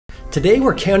Today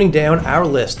we're counting down our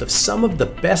list of some of the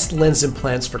best lens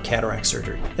implants for cataract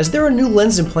surgery. As there are new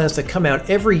lens implants that come out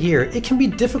every year, it can be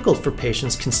difficult for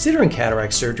patients considering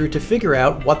cataract surgery to figure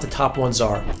out what the top ones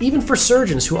are. Even for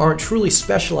surgeons who aren't truly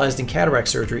specialized in cataract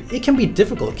surgery, it can be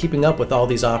difficult keeping up with all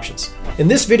these options. In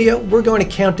this video, we're going to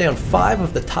count down 5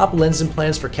 of the top lens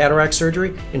implants for cataract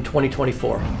surgery in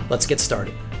 2024. Let's get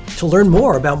started. To learn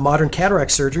more about modern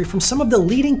cataract surgery from some of the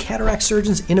leading cataract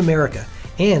surgeons in America,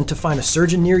 and to find a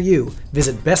surgeon near you,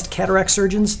 visit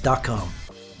bestcataractsurgeons.com.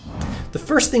 The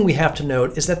first thing we have to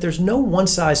note is that there's no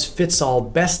one-size-fits-all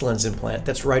best lens implant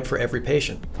that's right for every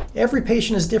patient. Every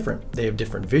patient is different. They have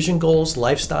different vision goals,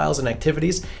 lifestyles, and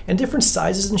activities, and different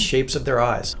sizes and shapes of their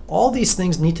eyes. All these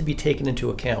things need to be taken into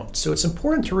account, so it's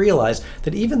important to realize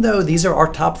that even though these are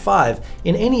our top 5,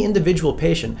 in any individual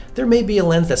patient, there may be a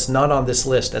lens that's not on this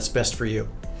list that's best for you.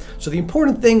 So the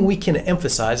important thing we can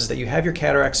emphasize is that you have your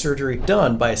cataract surgery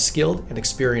done by a skilled and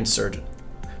experienced surgeon.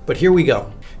 But here we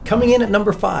go. Coming in at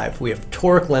number 5, we have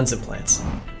toric lens implants.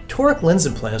 Toric lens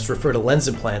implants refer to lens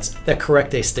implants that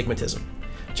correct astigmatism.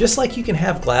 Just like you can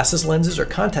have glasses lenses or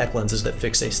contact lenses that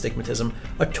fix astigmatism,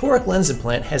 a toric lens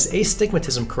implant has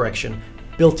astigmatism correction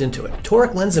built into it.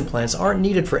 Toric lens implants aren't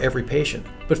needed for every patient,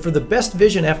 but for the best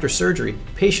vision after surgery,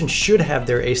 patients should have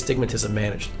their astigmatism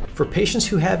managed. For patients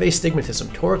who have astigmatism,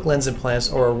 toric lens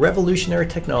implants are a revolutionary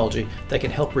technology that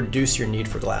can help reduce your need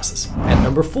for glasses. At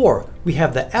number 4, we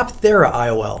have the Apthera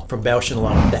IOL from Bausch &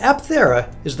 Lomb. The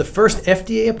Apthera is the first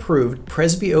FDA-approved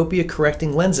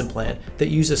presbyopia-correcting lens implant that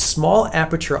uses small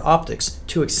aperture optics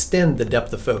to extend the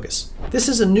depth of focus. This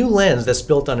is a new lens that's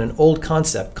built on an old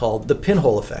concept called the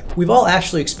pinhole effect. We've all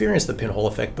actually experienced the pinhole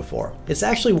effect before. It's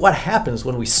actually what happens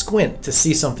when we squint to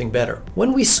see something better.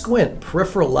 When we squint,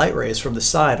 peripheral light rays from the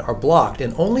side are blocked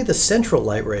and only the central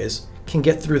light rays can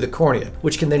get through the cornea,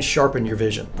 which can then sharpen your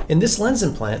vision. In this lens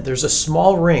implant, there's a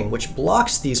small ring which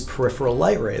blocks these peripheral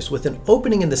light rays with an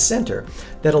opening in the center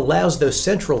that allows those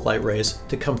central light rays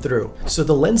to come through. So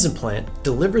the lens implant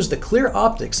delivers the clear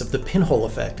optics of the pinhole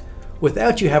effect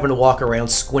without you having to walk around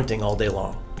squinting all day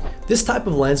long. This type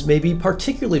of lens may be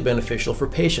particularly beneficial for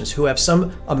patients who have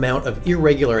some amount of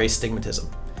irregular astigmatism.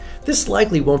 This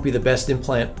likely won't be the best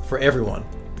implant for everyone,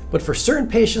 but for certain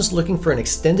patients looking for an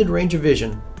extended range of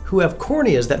vision who have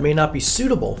corneas that may not be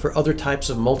suitable for other types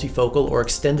of multifocal or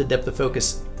extended depth of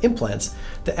focus implants,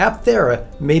 the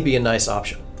Apthera may be a nice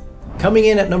option. Coming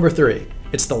in at number 3,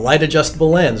 it's the Light Adjustable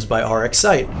Lens by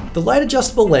RxSight. The Light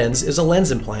Adjustable Lens is a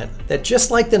lens implant that, just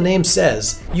like the name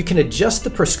says, you can adjust the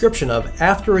prescription of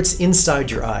after it's inside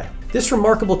your eye. This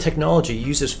remarkable technology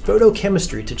uses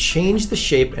photochemistry to change the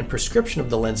shape and prescription of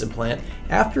the lens implant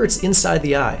after it's inside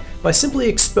the eye by simply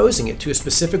exposing it to a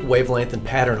specific wavelength and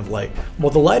pattern of light.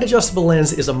 While the Light Adjustable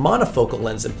Lens is a monofocal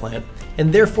lens implant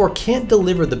and therefore can't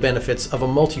deliver the benefits of a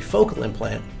multifocal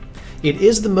implant, it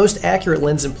is the most accurate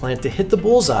lens implant to hit the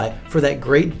bullseye for that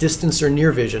great distance or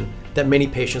near vision that many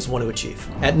patients want to achieve.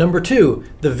 At number 2,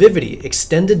 the Vivity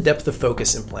Extended Depth of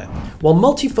Focus Implant. While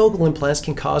multifocal implants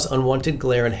can cause unwanted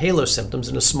glare and halo symptoms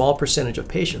in a small percentage of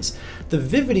patients, the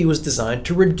Vivity was designed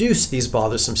to reduce these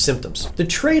bothersome symptoms. The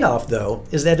trade-off, though,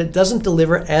 is that it doesn't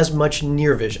deliver as much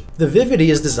near vision. The Vivity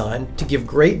is designed to give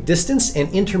great distance and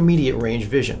intermediate range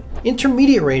vision.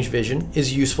 Intermediate range vision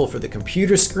is useful for the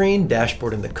computer screen,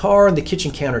 dashboard in the car, and the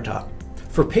kitchen countertop.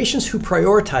 For patients who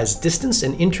prioritize distance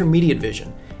and intermediate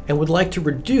vision, and would like to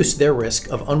reduce their risk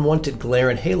of unwanted glare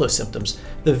and halo symptoms,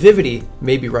 the Vivity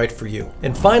may be right for you.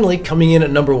 And finally, coming in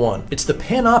at number 1, it's the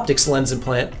PanOptix lens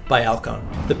implant by Alcon.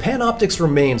 The PanOptix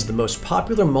remains the most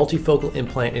popular multifocal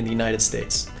implant in the United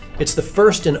States. It's the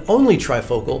first and only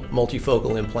trifocal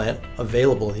multifocal implant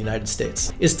available in the United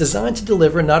States. It's designed to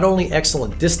deliver not only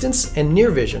excellent distance and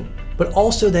near vision, but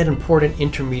also that important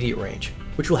intermediate range,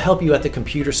 which will help you at the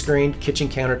computer screen, kitchen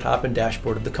countertop, and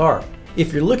dashboard of the car.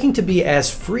 If you're looking to be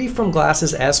as free from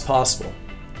glasses as possible,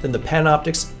 then the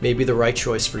PanOptix may be the right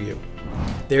choice for you.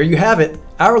 There you have it,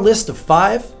 our list of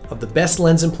 5 of the best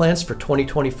lens implants for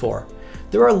 2024.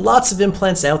 There are lots of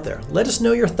implants out there. Let us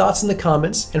know your thoughts in the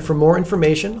comments, and for more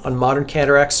information on modern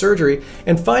cataract surgery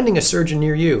and finding a surgeon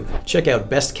near you, check out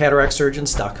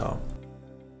bestcataractsurgeons.com.